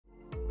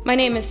My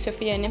name is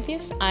Sophia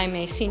Nimphius. I'm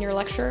a senior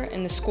lecturer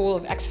in the School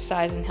of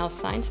Exercise and Health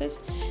Sciences,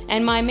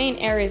 and my main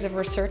areas of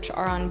research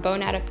are on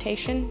bone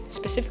adaptation,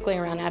 specifically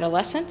around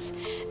adolescence,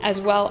 as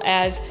well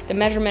as the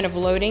measurement of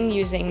loading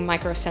using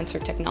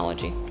microsensor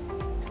technology.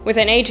 With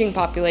an aging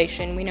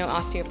population, we know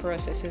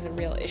osteoporosis is a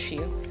real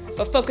issue,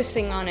 but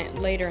focusing on it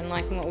later in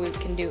life and what we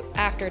can do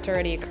after it's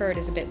already occurred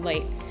is a bit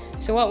late.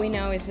 So what we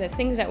know is that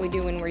things that we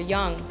do when we're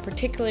young,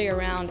 particularly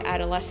around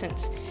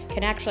adolescence,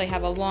 can actually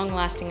have a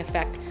long-lasting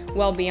effect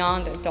well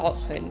beyond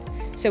adulthood.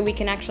 So we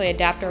can actually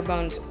adapt our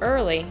bones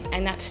early,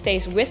 and that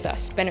stays with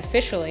us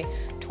beneficially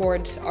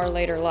towards our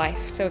later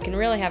life. So it can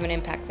really have an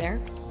impact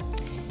there.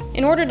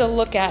 In order to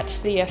look at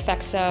the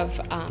effects of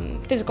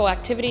physical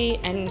activity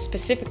and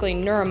specifically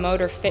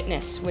neuromotor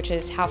fitness, which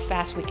is how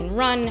fast we can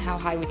run, how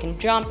high we can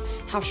jump,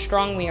 how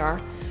strong we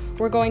are,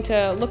 we're going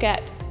to look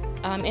at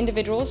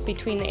individuals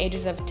between the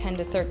ages of 10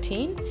 to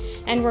 13,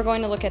 and we're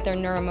going to look at their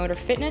neuromotor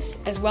fitness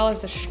as well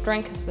as the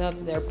strength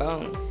of their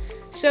bone.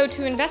 So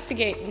to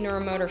investigate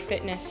neuromotor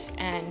fitness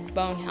and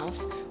bone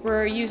health,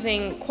 we're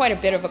using quite a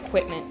bit of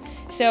equipment.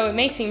 So it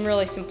may seem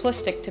really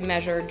simplistic to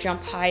measure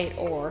jump height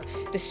or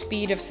the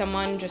speed of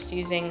someone just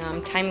using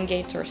timing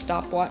gates or a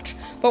stopwatch.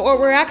 But what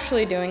we're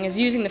actually doing is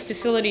using the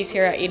facilities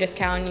here at Edith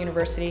Cowan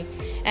University,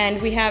 and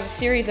we have a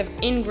series of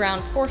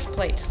in-ground force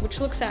plates,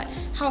 which looks at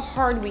how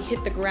hard we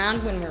hit the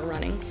ground when we're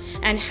running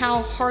and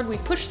how hard we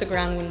push the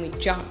ground when we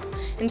jump.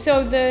 And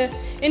so the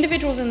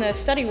individuals in the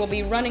study will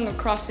be running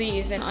across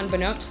these, and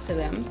unbeknownst to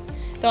them,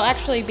 they'll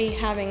actually be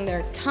having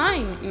their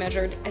time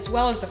measured as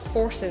well as the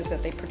forces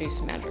that they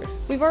produce measured.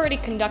 We've already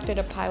conducted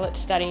a pilot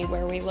study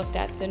where we looked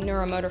at the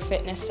neuromotor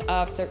fitness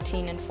of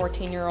 13 and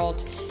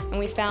 14-year-olds, and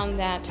we found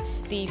that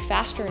the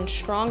faster and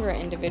stronger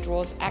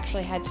individuals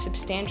actually had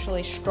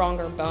substantially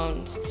stronger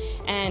bones.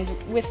 And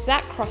with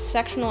that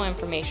cross-sectional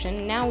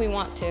information, now we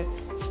want to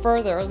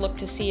further look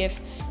to see if,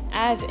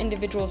 as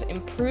individuals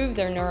improve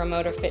their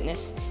neuromotor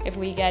fitness, if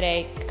we get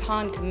a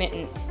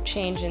concomitant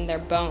change in their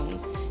bone.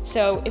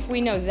 So if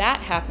we know that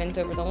happens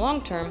over the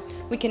long term,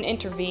 we can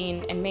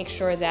intervene and make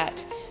sure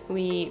that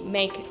we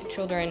make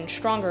children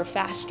stronger,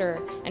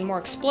 faster, and more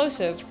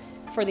explosive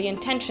for the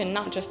intention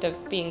not just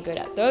of being good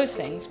at those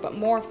things, but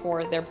more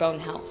for their bone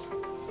health.